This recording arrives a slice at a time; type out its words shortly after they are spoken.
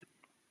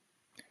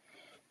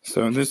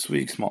So in this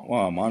week's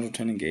Module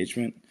 10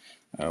 engagement,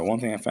 one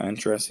thing I found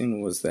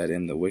interesting was that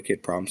in the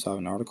Wicked Problem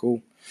Solving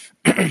article,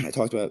 I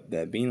talked about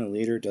that being a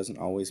leader doesn't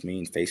always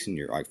mean forcing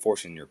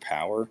your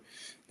power.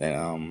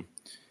 That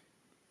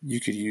you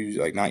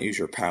could not use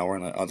your power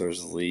and let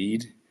others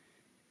lead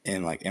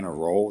in a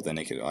role. Then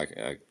they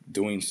could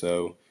doing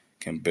so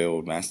can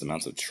build massive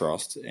amounts of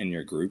trust in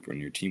your group or in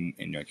your team,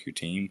 your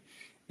team,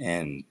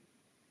 and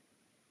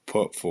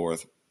put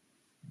forth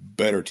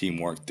better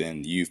teamwork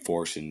than you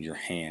forcing your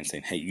hand,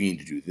 saying, "Hey, you need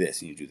to do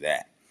this, you need to do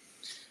that."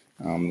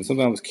 Something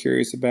I was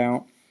curious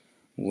about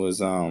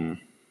was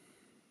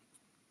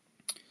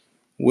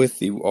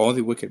with all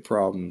the wicked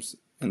problems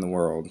in the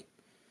world,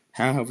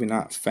 how have we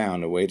not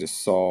found a way to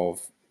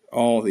solve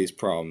all these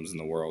problems in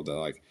the world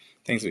that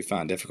things we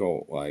find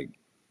difficult, like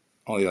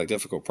all the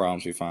difficult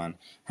problems we find?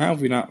 How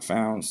have we not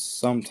found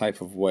some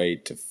type of way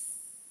to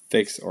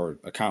fix or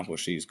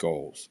accomplish these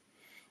goals?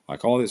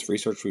 Like all this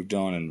research we've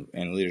done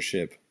in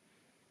leadership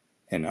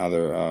and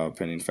other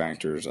pending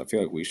factors, I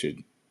feel like we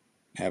should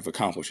have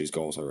accomplished these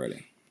goals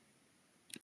already.